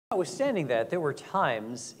notwithstanding that, there were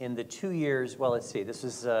times in the 2 years, well, let's see, this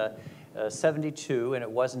was 72, and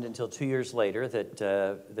it wasn't until 2 years later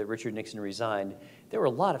that Richard Nixon resigned. There were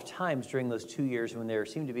a lot of times during those 2 years when there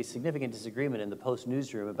seemed to be significant disagreement in the Post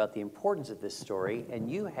newsroom about the importance of this story, and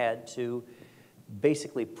you had to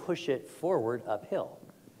basically push it forward uphill.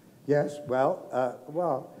 Yes,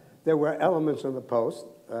 well, there were elements in the Post,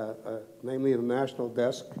 namely the national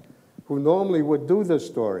desk, who normally would do this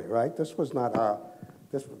story, right? This was not our,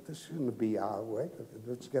 this shouldn't be our way.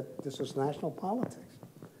 This is national politics.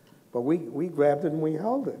 But we grabbed it and we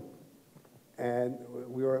held it. And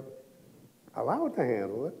we were allowed to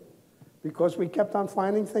handle it because we kept on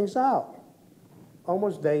finding things out,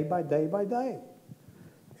 almost day by day by day.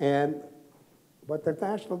 But the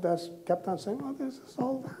national desk kept on saying, well, this is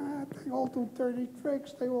all that. They all do dirty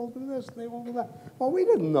tricks. They all do this. They all do that. Well, we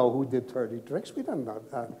didn't know who did dirty tricks. We didn't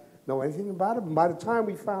know anything about it. And by the time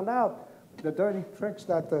we found out the dirty tricks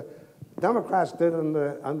that the Democrats did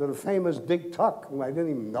under the famous Big Tuck, who I didn't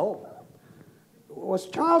even know about, was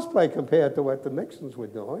child's play compared to what the Nixons were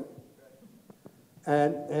doing.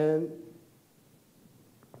 And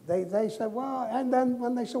they said, well, and then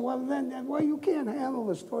when they said, well, you can't handle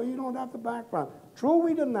the story. You don't have the background. True,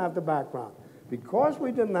 we didn't have the background. Because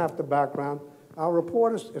we didn't have the background, our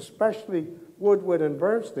reporters, especially Woodward and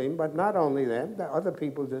Bernstein, but not only them, the other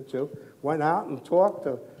people did too, went out and talked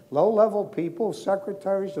to low-level people,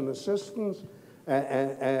 secretaries and assistants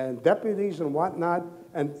and deputies and whatnot,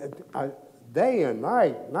 and day and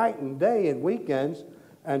night and day and weekends,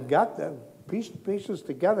 and got the pieces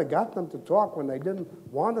together, got them to talk when they didn't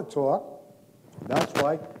want to talk. That's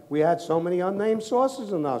why we had so many unnamed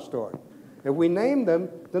sources in our story. If we named them,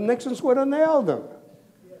 the Nixons would have nailed them.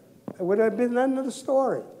 It would have been the end of the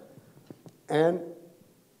story. And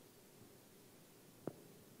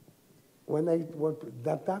when they were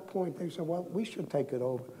at that point, they said, well, we should take it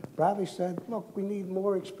over. Bradley said, look, we need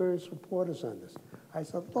more experienced reporters on this. I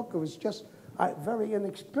said, look, it was just very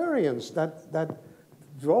inexperienced that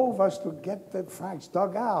drove us to get the facts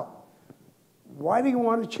dug out. Why do you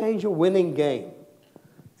want to change a winning game?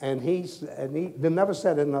 And he never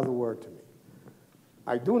said another word to me.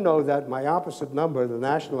 I do know that my opposite number, the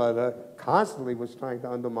national editor, constantly was trying to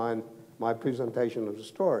undermine my presentation of the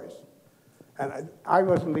stories. And I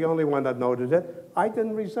wasn't the only one that noted it. I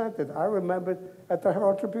didn't resent it. I remembered at the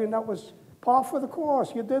Herald Tribune, that was par for the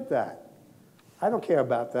course. You did that. I don't care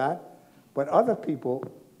about that. But other people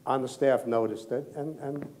on the staff noticed it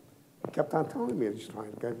and kept on telling me he's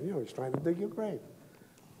trying to dig your grave.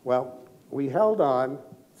 Well, we held on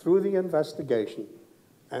through the investigation,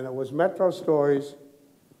 and it was Metro Stories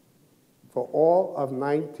for all of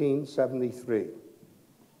 1973.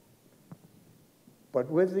 But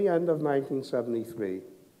with the end of 1973,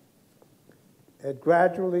 it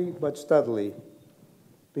gradually but steadily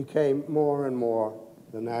became more and more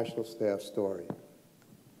the national staff story.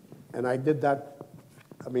 And I did that,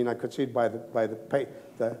 I mean, I could see it by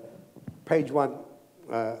the page one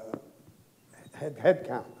head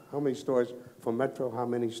count. How many stories from Metro, how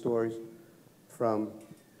many stories from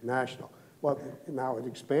national. Well, now it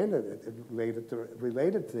expanded. It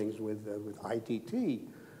related things with ITT,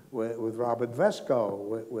 with Robert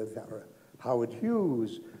Vesco, with Howard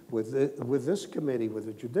Hughes, with this committee, with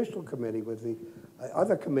the Judicial Committee, with the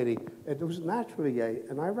other committee. It was naturally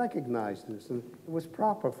and I recognized this, and it was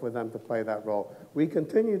proper for them to play that role. We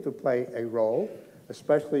continued to play a role,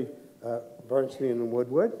 especially Bernstein and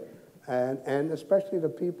Woodward, and especially the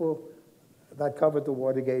people that covered the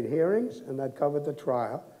Watergate hearings and that covered the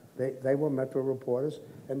trial. They were Metro reporters,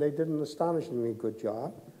 and they did an astonishingly good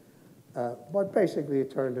job. But basically,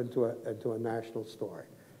 it turned into a national story,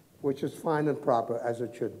 which is fine and proper, as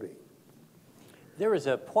it should be. There was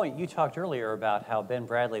a point, you talked earlier about how Ben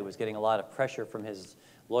Bradley was getting a lot of pressure from his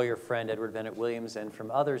lawyer friend, Edward Bennett Williams, and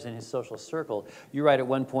from others in his social circle. You write at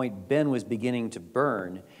one point, Ben was beginning to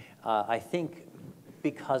burn. I think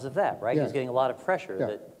because of that, right? Yes. He was getting a lot of pressure.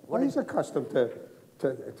 Yeah. Well, he's accustomed to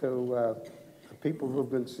people who've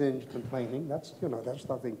been singed complaining. That's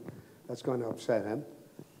nothing that's going to upset him.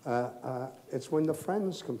 It's when the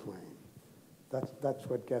friends complain. That's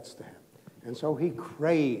what gets to him. And so he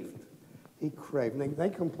craved. They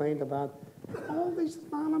complained about all these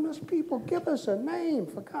anonymous people. Give us a name,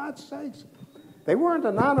 for God's sakes. They weren't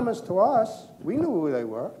anonymous to us. We knew who they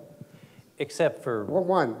were. Except for... Well,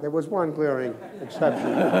 one. There was one glaring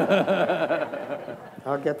exception.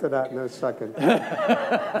 I'll get to that in a second.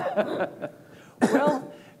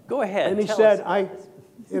 Well, go ahead. And he said, and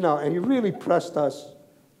he really pressed us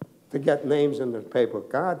to get names in the paper.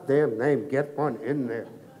 Goddamn name, get one in there.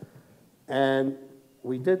 And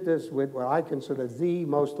we did this with what I consider the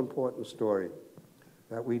most important story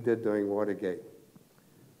that we did during Watergate.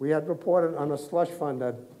 We had reported on a slush fund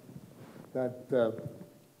that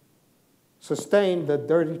sustained the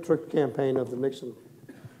dirty trick campaign of the Nixon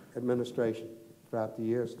administration throughout the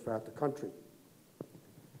years, throughout the country.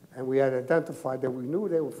 And we had identified that we knew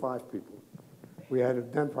there were 5 people. We had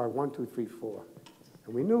identified 1, 2, 3, 4.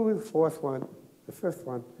 And we knew the 5th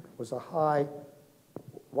one was a high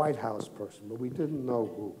White House person, but we didn't know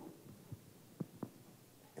who.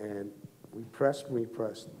 And we pressed,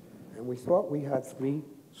 and we thought we had 3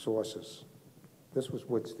 sources. This was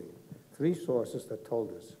Woodstein. 3 sources that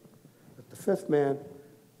told us that the 5th man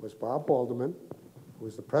was Bob Haldeman, who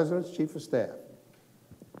was the president's chief of staff.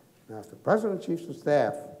 Now, if the president's chief of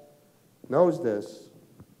staff knows this,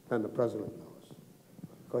 then the president knows.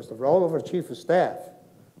 Because the role of a chief of staff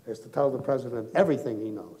is to tell the president everything he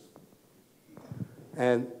knows.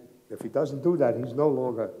 And if he doesn't do that, he's no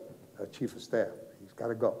longer a chief of staff. He's got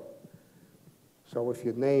to go. So if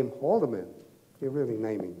you name Haldeman, you're really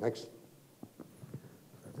naming Nixon.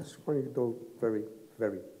 So this is what you do very,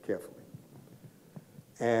 very carefully.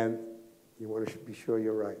 And you want to be sure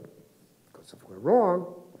you're right. Because if we're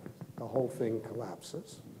wrong, the whole thing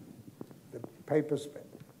collapses. The paper's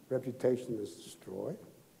reputation is destroyed.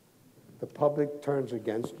 The public turns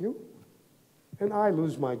against you, and I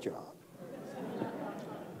lose my job.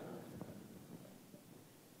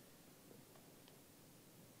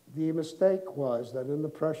 The mistake was that in the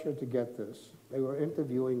pressure to get this, they were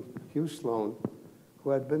interviewing Hugh Sloan,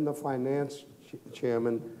 who had been the finance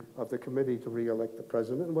chairman of the committee to re-elect the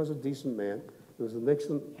president and was a decent man. He was a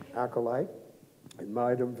Nixon acolyte,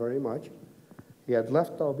 admired him very much. He had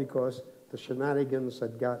left, though, because the shenanigans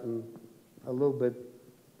had gotten a little bit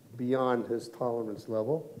beyond his tolerance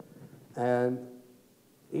level, and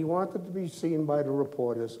he wanted to be seen by the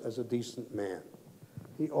reporters as a decent man.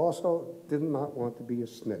 He also did not want to be a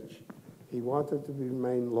snitch. He wanted to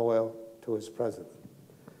remain loyal to his president.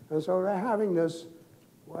 And so they're having this,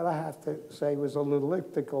 what I have to say was a little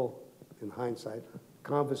elliptical, in hindsight,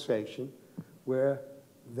 conversation where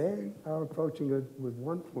they are approaching it with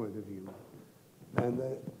one point of view,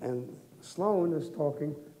 and Sloan is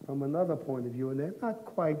talking from another point of view, and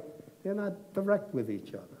they're not direct with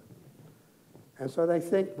each other. And so they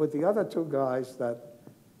think with the other 2 guys that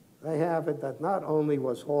they have it that not only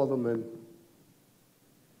was Haldeman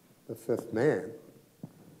the 5th man,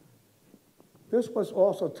 this was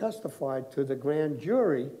also testified to the grand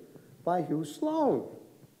jury by Hugh Sloan.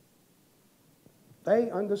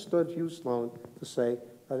 They understood Hugh Sloan to say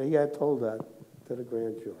that he had told that to the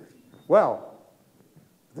grand jury. Well,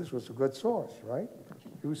 this was a good source, right?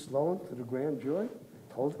 Hugh Sloan to the grand jury,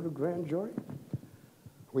 told to the grand jury.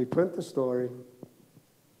 We print the story.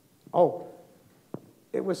 Oh,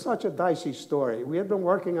 it was such a dicey story. We had been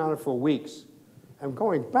working on it for weeks and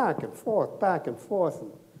going back and forth,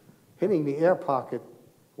 and hitting the air pocket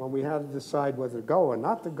when we had to decide whether to go or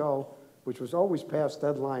not to go, which was always past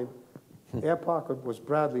deadline. Air pocket was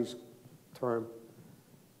Bradley's term.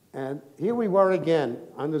 And here we were again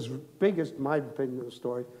on this biggest, my opinion,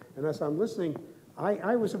 story. And as I'm listening,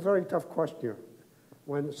 I was a very tough questioner.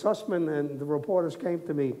 When Sussman and the reporters came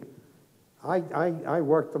to me, I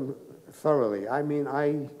worked them thoroughly. I mean,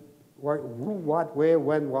 I worked who, what, where,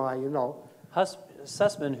 when, why, you know.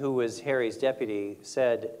 Sussman, who was Harry's deputy,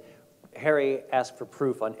 said Harry asked for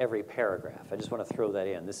proof on every paragraph. I just want to throw that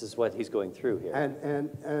in. This is what he's going through here.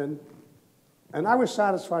 And I was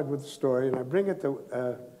satisfied with the story, and I bring it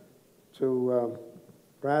to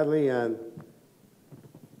Bradley and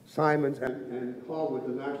Simons and Hallwood, the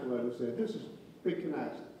national editor, said, this is big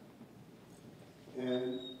canasta.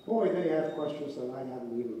 And boy, they have questions that I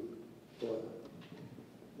hadn't even thought of,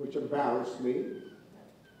 which embarrassed me.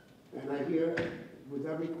 And I hear with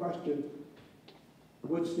every question,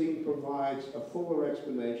 Woodstein provides a fuller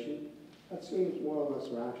explanation that seems more or less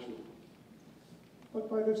rational. But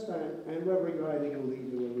by this time, and we're rewriting and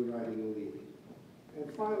leaving.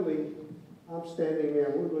 And finally, I'm standing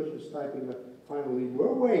there, Woodrush is typing the final lead.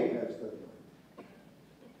 We're way past deadline.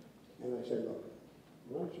 And I said, look,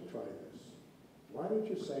 why don't you try this? Why don't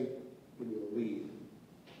you say in your lead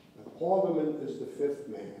that Haldeman is the 5th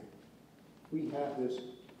man? We have this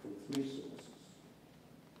from 3 sources.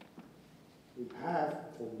 We have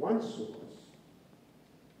from one source,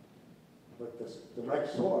 but the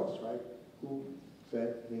direct source, right, who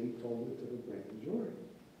said that he told it to the grand jury.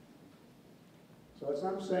 So as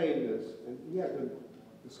I'm saying this, and we have been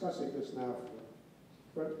discussing this now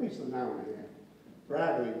for at least an hour and a half,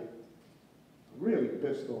 Bradley, really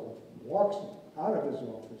pissed off, walks out of his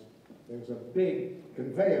office. There's a big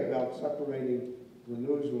conveyor belt separating the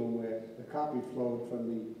newsroom where the copy flowed from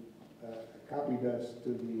the copy desk to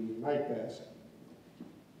the night desk.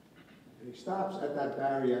 he stops at that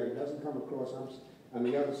barrier. He doesn't come across. I'm on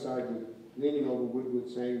the other side, leaning over Woodward,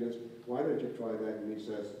 saying this. Why don't you try that? And he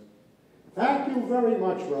says, "Thank you very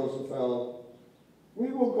much, Rosenfeld.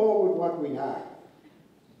 We will go with what we have.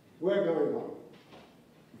 We're going home."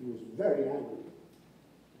 He was very angry.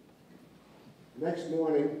 Next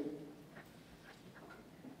morning,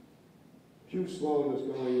 Hugh Sloan was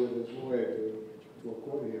going with his lawyer to a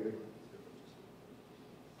court hearing,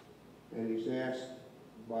 and he's asked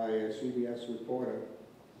by a CBS reporter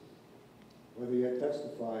whether he had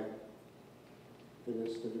testified to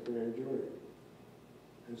the grand jury.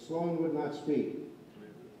 And Sloan would not speak,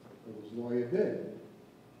 but his lawyer did.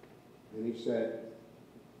 And he said,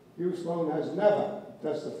 "Hugh Sloan has never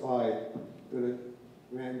testified to the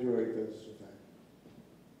grand jury to this effect."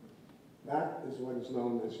 That is what is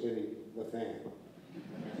known as hitting the fan.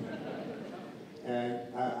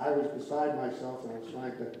 And I was beside myself, and I was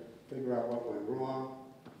trying to figure out what went wrong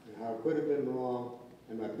and how it could have been wrong,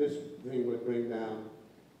 and that this thing would bring down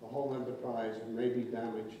the whole enterprise and maybe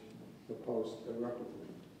damage the Post irreparably.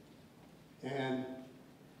 And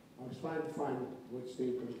I was trying to find what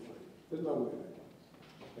Steve couldn't find. There's no way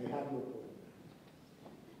they hadn't reported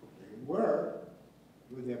that. They were,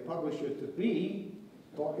 with their publisher to be,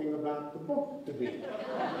 talking about the book to be.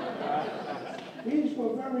 These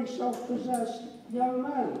were very self-possessed young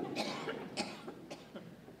men.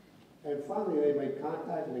 And finally they made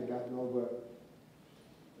contact and they gotten over,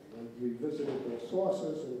 they revisited their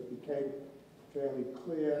sources, and it became fairly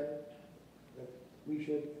clear that we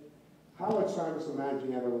should, Howard Simons, the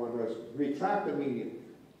managing editor, wanted us to retract immediately,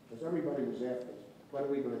 because everybody was after us. What are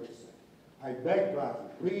we going to say? I beg, Bradley,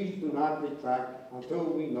 please do not retract until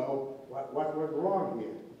we know what went wrong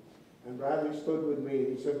here. And Bradley stood with me,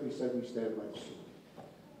 and he simply said, "We stand by the story."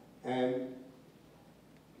 And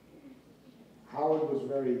Howard was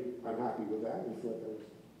very unhappy with that. He thought that was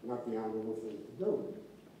not the honorable thing to do.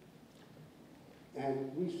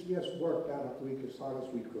 And we just worked that week as hard as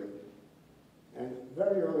we could. And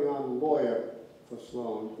very early on, the lawyer for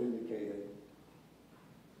Sloan indicated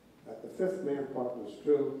that the fifth man part was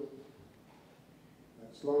true,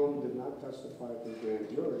 that Sloan did not testify to the grand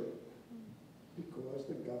jury because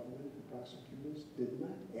the government and prosecutors did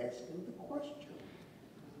not ask him the question.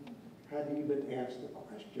 Had he been asked the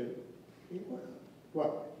question, he would have.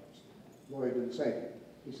 Well, the lawyer didn't say that.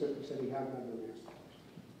 He said he had not been asked the question.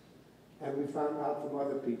 And we found out from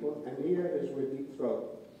other people, and here is where Deep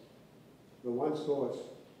Throat, the one source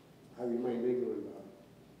I remained ignorant of,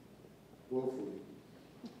 willfully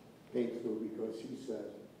came through, because he said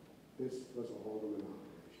this was a Haldeman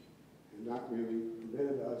operation, and not really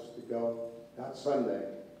permitted us to go that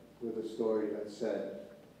Sunday with a story that said,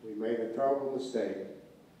 "We made a terrible mistake.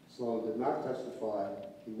 Sloan did not testify.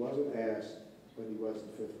 He wasn't asked, but he was the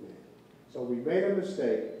fifth man." So we made a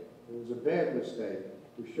mistake. It was a bad mistake.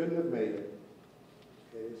 We shouldn't have made it.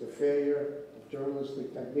 It is a failure of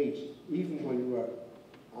journalistic techniques. Even when you are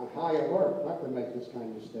on high alert not to make this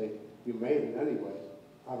kind of mistake, you made it anyway,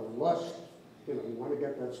 out of lust. You know, you want to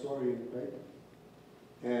get that story in the paper.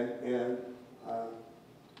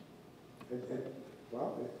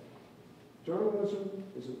 Journalism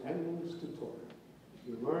is an endless tutorial.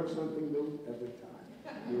 You learn something new every time.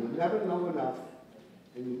 You will never know enough,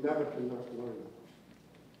 and you never can learn enough.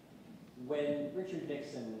 When Richard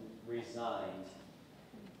Nixon resigned,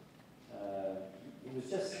 it was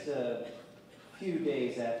just a few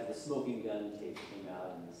days after the smoking gun tape came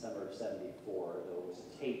out in the summer of '74. There was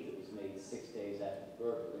a tape that was made 6 days after the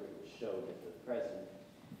burglary, which showed that the president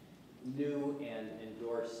knew and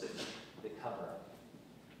endorsed the cover-up.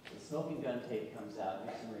 The smoking gun tape comes out,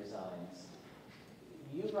 Nixon resigns.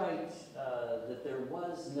 You write that there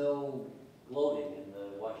was no gloating in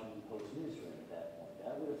the Washington Post newsroom at that point.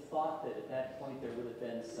 I would have thought that at that point there would have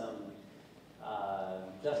been some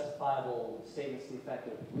justifiable statements to the effect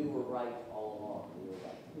of, "We were right all along, we were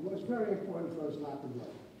right." It was very important for us not to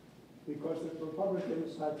vote, because the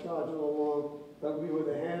Republicans had charged all along that we were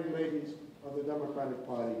the handmaidens of the Democratic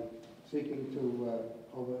Party seeking to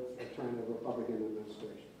overturn the Republican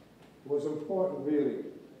administration. It was important, really,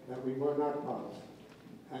 that we were not partisan.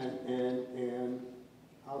 And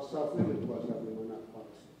our self-image was that we were not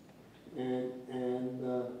partisan.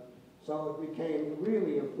 So it became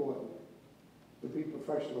really important to be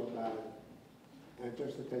professional about it and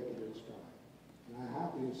just to take it in stride. And I'm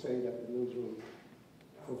happy to say that the newsroom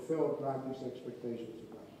fulfilled Bradley's expectations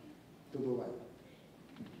of us to the letter.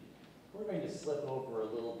 We're going to slip over a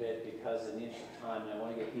little bit because in the interest of time, and I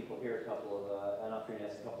want to get people here an opportunity to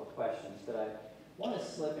ask a couple of questions, but I want to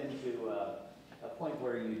slip into a point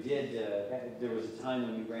where you did, there was a time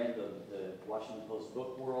when you ran the Washington Post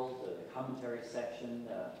book world, the commentary section.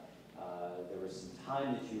 There was some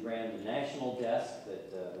time that you ran the national desk,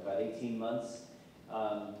 that about 18 months.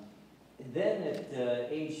 Then at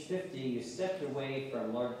age 50, you stepped away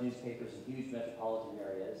from large newspapers in huge metropolitan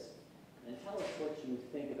areas. And tell us what you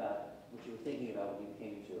think about, what you were thinking about when you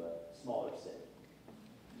came to a smaller city.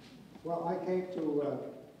 Well, I came to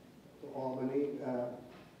Albany.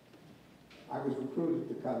 I was recruited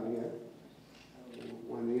to come here.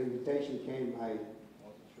 When the invitation came, I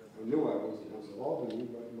knew I was going to Albany,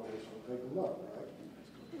 but I might as well take a look, right?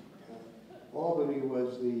 Albany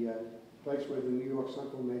was the place where the New York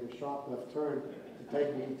Central made a sharp left turn to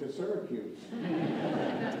take me to Syracuse.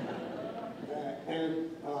 And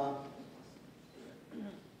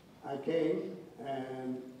I came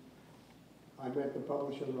and I met the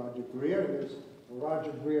publisher, Roger Greer. There's a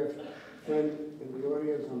Roger Greer friend in the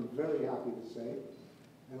audience, I'm very happy to say.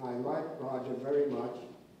 And I liked Roger very much.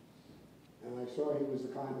 And I saw he was the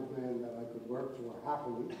kind of man that I could work for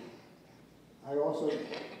happily. I also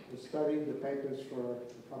studied the papers for a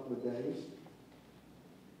couple of days.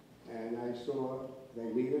 And I saw they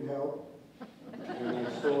needed help. And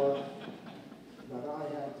I saw that I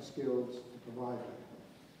had the skills to provide that.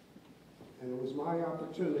 And it was my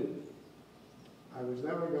opportunity. I was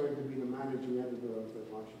never going to be the managing editor of the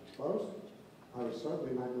Washington Post. I was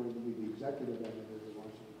certainly not going to be the executive editor of the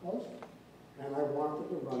Washington Post. And I wanted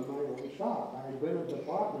to run my own shop. I had been a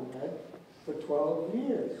department head for 12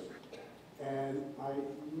 years. And I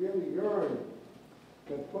really yearned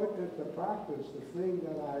to put into practice the thing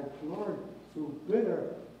that I've learned through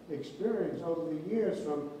bitter experience over the years,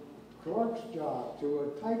 from clerk's job to a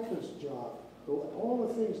typist's job, to all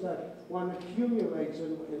the things that one accumulates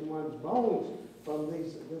in one's bones from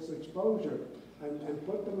this exposure, and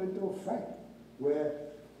put them into effect, where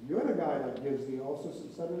you're the guy that gives the ulcers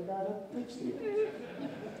instead of the guy that fixes the ulcers.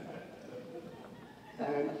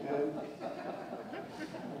 And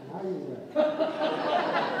how you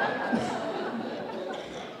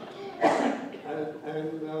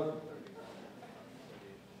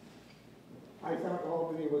I thought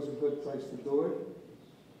Albany was a good place to do it,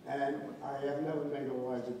 and I have never made a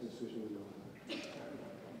wiser decision in my life.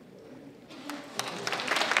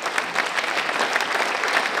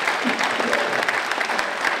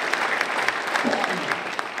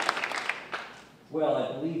 Well,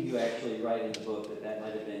 I believe you actually write in the book that that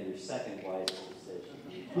might have been your second wisest decision.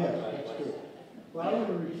 Yes, that's true. Well, I want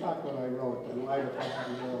to retract what I wrote in light of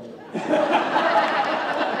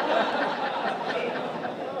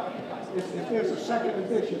if there's a second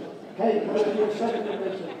edition, hey, can we do a second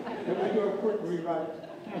edition? Can we do a quick rewrite?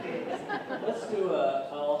 Let's do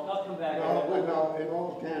I'll come back. No, in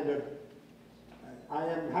all candor, I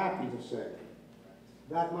am happy to say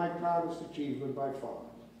that my proudest achievement by far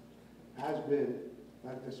has been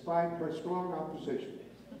that despite her strong opposition,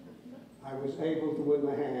 I was able to win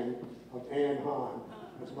the hand of Anne Hahn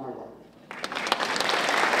as my wife.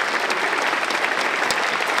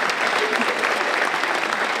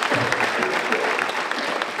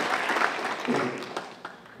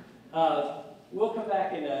 We'll come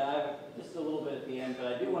back in just a little bit at the end, but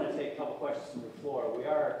I do want to take a couple questions from the floor. We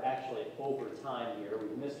are actually over time here.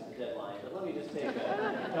 We've missed the deadline, but let me just take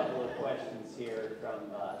a couple of questions here from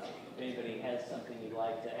if anybody has something you'd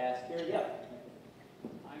like to ask here. Yep.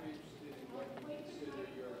 I'm interested in what you consider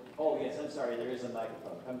your... Oh, yes, I'm sorry. There is a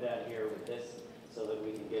microphone. Come down here with this so that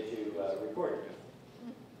we can get you recorded.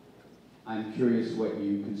 I'm curious what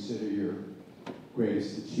you consider your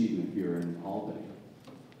greatest achievement here in Albany.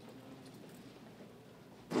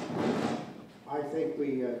 I think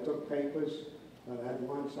we took papers that had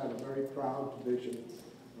once had a very proud tradition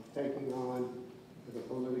of taking on the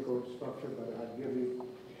political structure, but I'd give you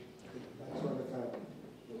that sort of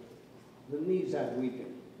the knees had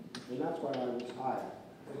weakened. And that's why I was hired,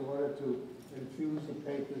 in order to infuse the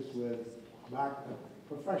papers with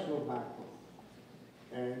professional backbone.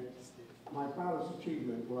 And my proudest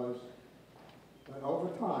achievement was that over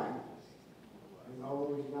time, and not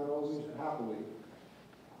always happily,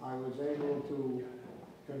 I was able to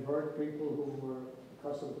convert people who were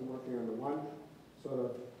accustomed to working under one sort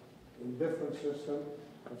of indifferent system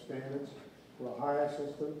of standards to a higher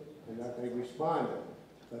system, and that they responded,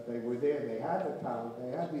 that they were there, they had the talent, they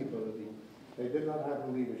had the ability, they did not have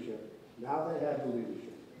the leadership. Now they had the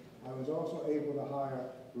leadership. I was also able to hire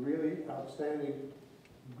really outstanding,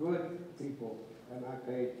 good people, and I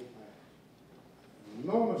paid an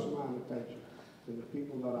enormous amount of attention to the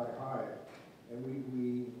people that I hired. And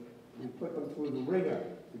we put them through the ringer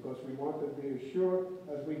because we wanted to be as sure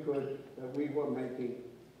as we could that we were making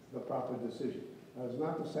the proper decision. That is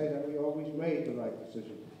not to say that we always made the right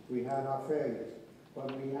decision. We had our failures,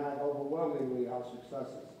 but we had overwhelmingly our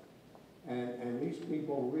successes. And these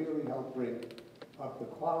people really helped bring up the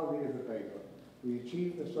quality of the paper. We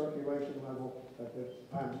achieved the circulation level that the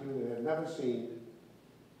Times Union had never seen,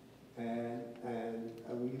 and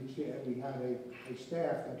we had a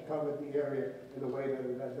staff that covered the area in a way that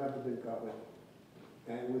it had never been covered,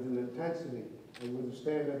 and with an intensity and with a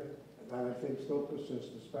standard that I think still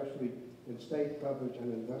persists, especially in state coverage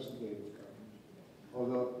and investigative coverage.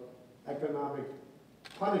 Although economic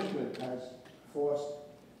punishment has forced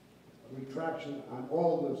retraction on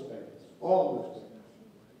all newspapers,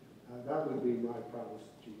 that would be my proudest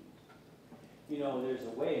achievement. You know, there's a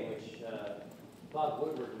way in which Bob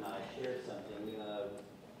Woodward and I shared something.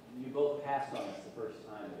 You both passed on us the first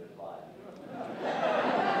time we applied.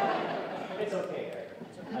 It's okay, Eric.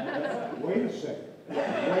 Wait a second. Wait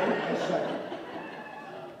a second.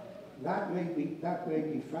 That may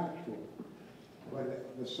be factual, but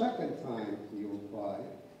the second time you applied,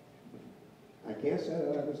 I can't say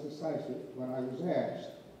that I was decisive, but I was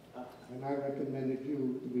asked, and I recommended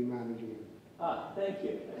you to be managing it. Ah, thank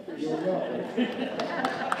you. You're welcome.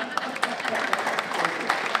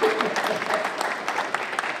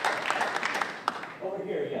 Over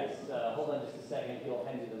here, yes. Hold on just a second. He'll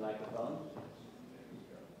hand you the microphone.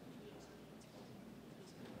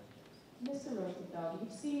 Mr. Rosenfeld,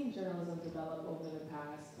 you've seen journalism develop over the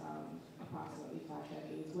past approximately 5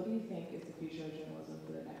 decades. What do you think is the future of journalism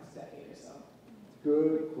for the next decade or so?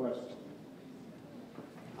 Good question.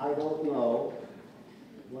 I don't know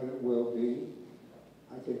what it will be.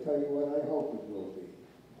 I can tell you what I hope it will be.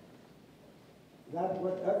 That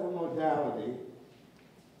whatever modality,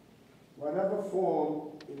 whatever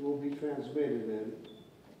form it will be transmitted in,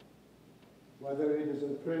 whether it is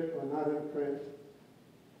in print or not in print,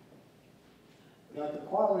 that the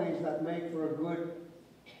qualities that make for a good,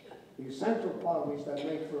 the essential qualities that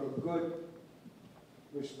make for a good,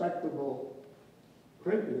 respectable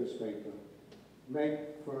print newspaper make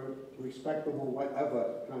for respectable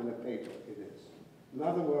whatever kind of paper it is. In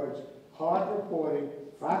other words, hard reporting,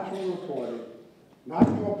 factual reporting, not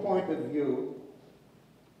your point of view,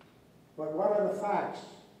 but what are the facts?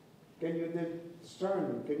 Can you discern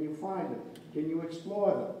them? Can you find them? Can you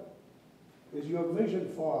explore them? Is your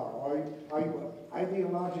vision far? Are you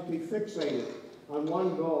ideologically fixated on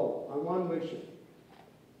one goal, on one mission?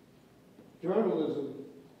 Journalism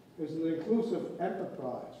is an inclusive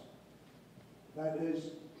enterprise that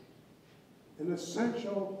is an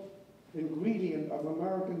essential ingredient of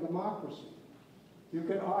American democracy. You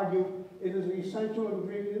can argue it is an essential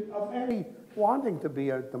ingredient of any wanting to be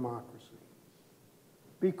a democracy,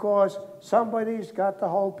 because somebody's got to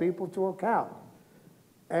hold people to account.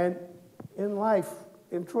 And in life,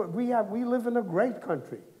 we live in a great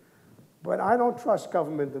country, but I don't trust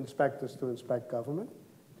government inspectors to inspect government.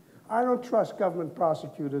 I don't trust government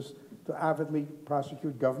prosecutors to avidly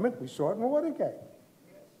prosecute government. We saw it in Watergate.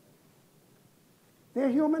 They're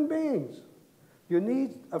human beings. You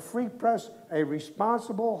need a free press, a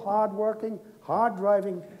responsible, hard-working,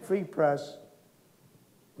 hard-driving free press,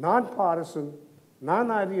 nonpartisan,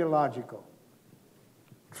 non-ideological.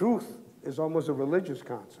 Truth is almost a religious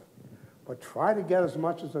concept, but try to get as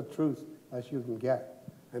much of the truth as you can get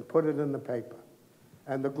and put it in the paper.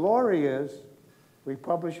 And the glory is we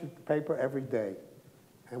publish a paper every day,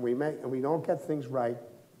 and we don't get things right,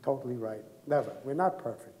 totally right. Never. We're not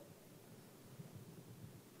perfect.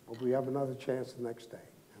 But we have another chance the next day,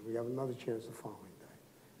 and we have another chance the following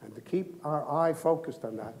day. And to keep our eye focused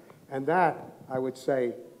on that, and that, I would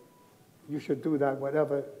say, you should do that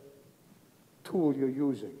whatever tool you're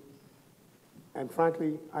using. And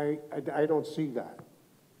frankly, I don't see that.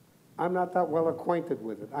 I'm not that well acquainted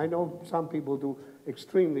with it. I know some people do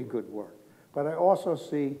extremely good work, but I also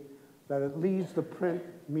see that it leads the print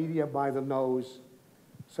media by the nose.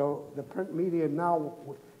 So the print media now,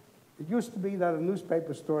 it used to be that a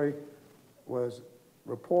newspaper story was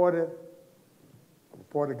reported, a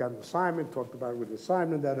reporter got an assignment, talked about it with the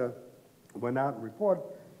assignment editor, went out and reported,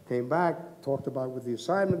 came back, talked about it with the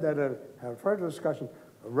assignment editor, had a further discussion,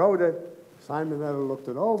 wrote it, assignment editor looked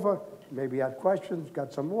it over, maybe had questions,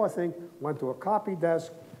 got some more thing, went to a copy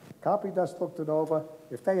desk looked it over.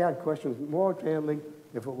 If they had questions, more handling,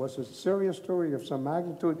 if it was a serious story of some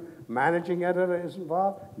magnitude, managing editor is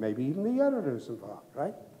involved, maybe even the editor is involved,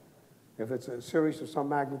 right? If it's a series of some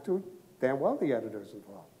magnitude, damn well the editor is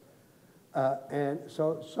involved. And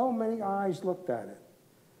so many eyes looked at it.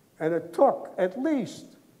 And it took at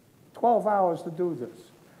least 12 hours to do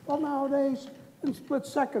this. Well, nowadays, in split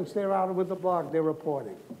seconds, they're out with the blog, they're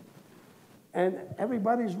reporting. And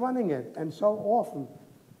everybody's running it. And so often,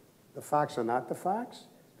 the facts are not the facts.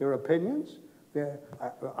 They're opinions.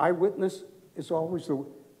 Eyewitness is always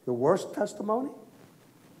the worst testimony.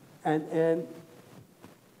 And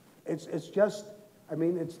it's just, I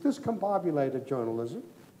mean, it's discombobulated journalism.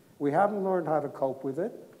 We haven't learned how to cope with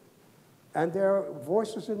it. And there are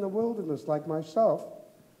voices in the wilderness, like myself,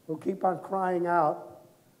 who keep on crying out.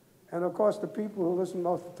 And of course, the people who listen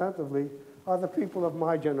most attentively are the people of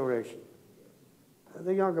my generation.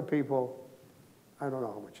 The younger people, I don't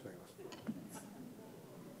know how much they listen.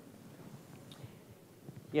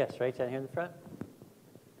 Yes, right down here in the front.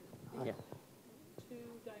 Yeah. To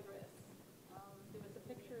digress, there was a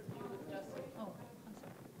picture of you with Dustin. Oh, I'm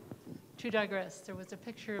sorry. To digress, there was a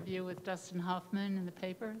picture of you with Dustin Hoffman in the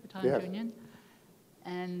paper, the Times-Union,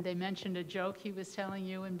 and they mentioned a joke he was telling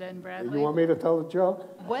you and Ben Bradley. You want me to tell the joke?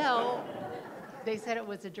 Well, they said it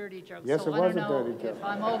was a dirty joke. Yes, so it was a I don't dirty know joke. if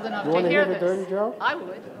I'm old enough You to want to hear hear the this. dirty joke? I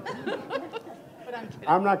would. But I'm kidding.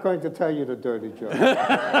 I'm not going to tell you the dirty joke.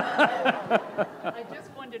 I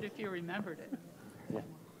just wondered if you remembered it.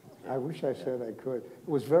 I wish I said I could. It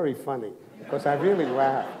was very funny, because I really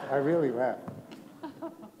laughed. I really laughed.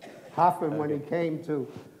 Hoffman, when he came to,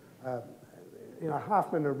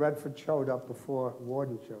 Hoffman and Redford showed up before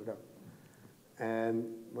Warden showed up. And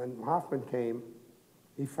when Hoffman came,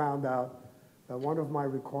 he found out that one of my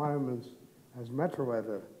requirements as Metro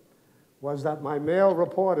editor was that my male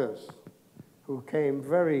reporters, who came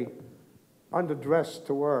very underdressed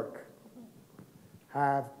to work,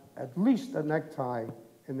 have at least a necktie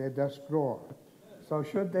in their desk drawer. So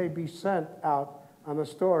should they be sent out on a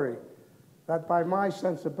story that by my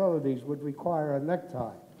sensibilities would require a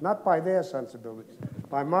necktie, not by their sensibilities,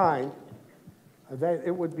 by mine,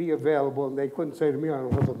 it would be available, and they couldn't say to me, I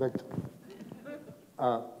don't have a necktie.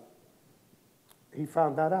 He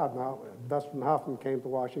found that out. Now, Dustin Hoffman came to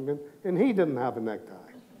Washington, and he didn't have a necktie.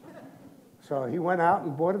 So he went out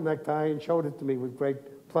and bought a necktie and showed it to me with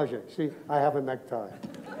great pleasure. See, I have a necktie.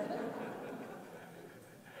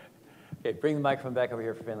 Okay, bring the microphone back over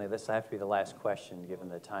here for Finley. This will have to be the last question, given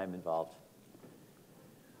the time involved.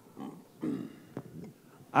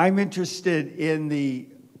 I'm interested in the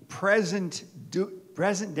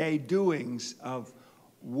present-day doings of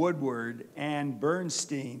Woodward and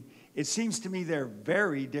Bernstein. It seems to me they're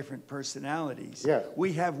very different personalities. Yes.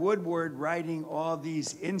 We have Woodward writing all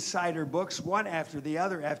these insider books, one after the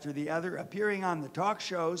other, appearing on the talk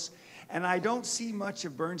shows, and I don't see much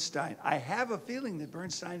of Bernstein. I have a feeling that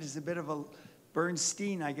Bernstein is a bit of a,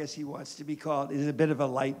 Bernstein, I guess he wants to be called, is a bit of a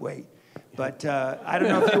lightweight. But I don't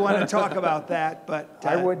know if you want to talk about that, but...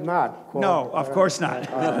 I would not. No, of course not.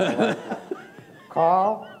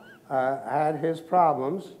 Carl had his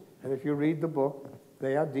problems, and if you read the book,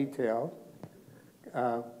 they are detailed.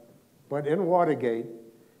 But in Watergate,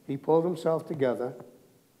 he pulled himself together,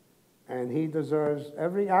 and he deserves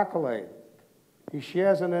every accolade. He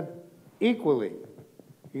shares in it equally.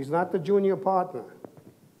 He's not the junior partner.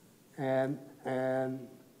 And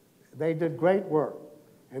they did great work,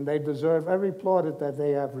 and they deserve every plaudit that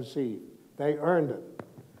they have received. They earned it.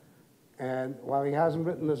 And while he hasn't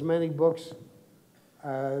written as many books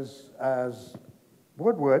as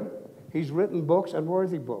Woodward, he's written books and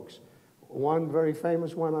worthy books. One very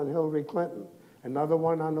famous one on Hillary Clinton, another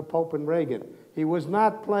one on the Pope and Reagan. He was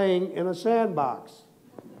not playing in a sandbox.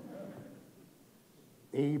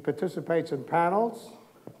 He participates in panels.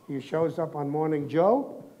 He shows up on Morning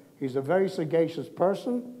Joe. He's a very sagacious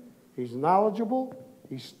person. He's knowledgeable.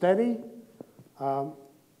 He's steady.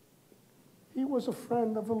 He was a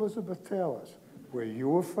friend of Elizabeth Taylor's. Were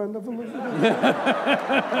you a friend of Elizabeth Taylor?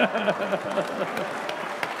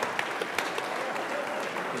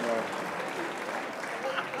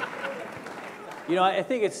 You know, I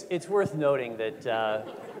think it's worth noting that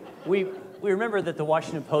we remember that the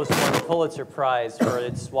Washington Post won the Pulitzer Prize for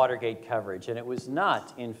its Watergate coverage, and it was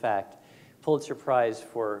not, in fact, Pulitzer Prize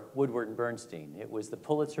for Woodward and Bernstein. It was the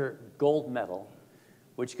Pulitzer Gold Medal,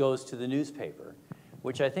 which goes to the newspaper,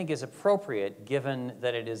 which I think is appropriate given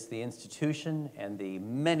that it is the institution and the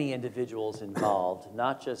many individuals involved,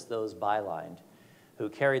 not just those bylined, who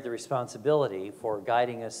carried the responsibility for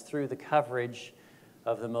guiding us through the coverage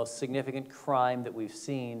of the most significant crime that we've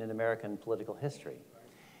seen in American political history.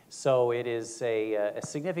 So it is a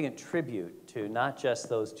significant tribute to not just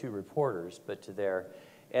those two reporters, but to their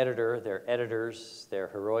editor, their editors, their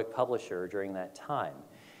heroic publisher during that time.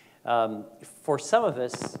 For some of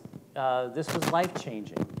us, this was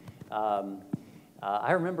life-changing.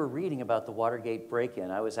 I remember reading about the Watergate break-in.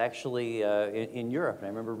 I was actually in Europe, and I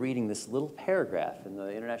remember reading this little paragraph in the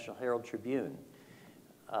International Herald Tribune.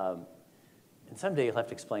 And someday you'll have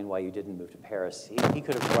to explain why you didn't move to Paris. He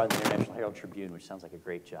could have run the International Herald Tribune, which sounds like a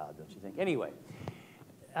great job, don't you think? Anyway,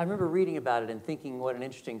 I remember reading about it and thinking what an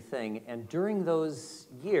interesting thing. And during those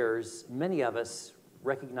years, many of us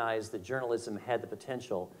recognized that journalism had the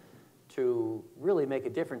potential to really make a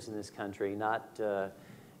difference in this country, not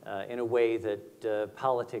in a way that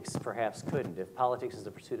politics perhaps couldn't. If politics is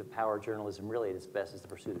the pursuit of power, journalism really at its best is the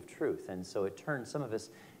pursuit of truth. And so it turned some of us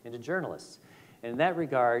into journalists. And in that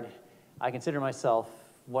regard, I consider myself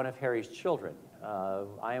one of Harry's children.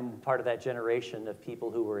 I am part of that generation of people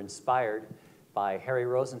who were inspired by Harry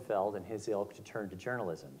Rosenfeld and his ilk to turn to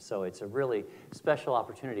journalism. So it's a really special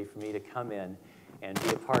opportunity for me to come in and be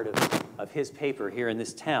a part of his paper here in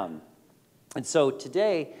this town. And so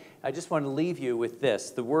today, I just want to leave you with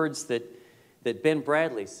this, the words that Ben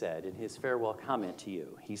Bradley said in his farewell comment to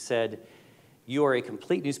you. He said, "You are a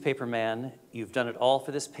complete newspaper man. You've done it all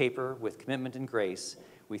for this paper with commitment and grace.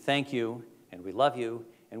 We thank you, and we love you,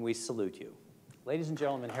 and we salute you." Ladies and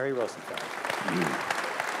gentlemen, Harry Rosenfeld.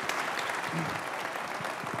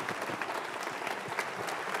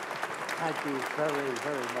 Thank you very,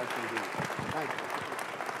 very much indeed. Thank you.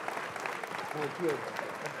 Thank you.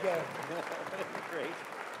 Again. Great.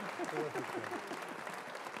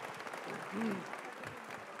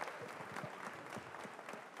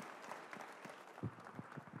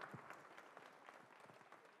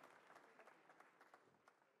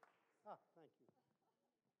 Ah, thank you.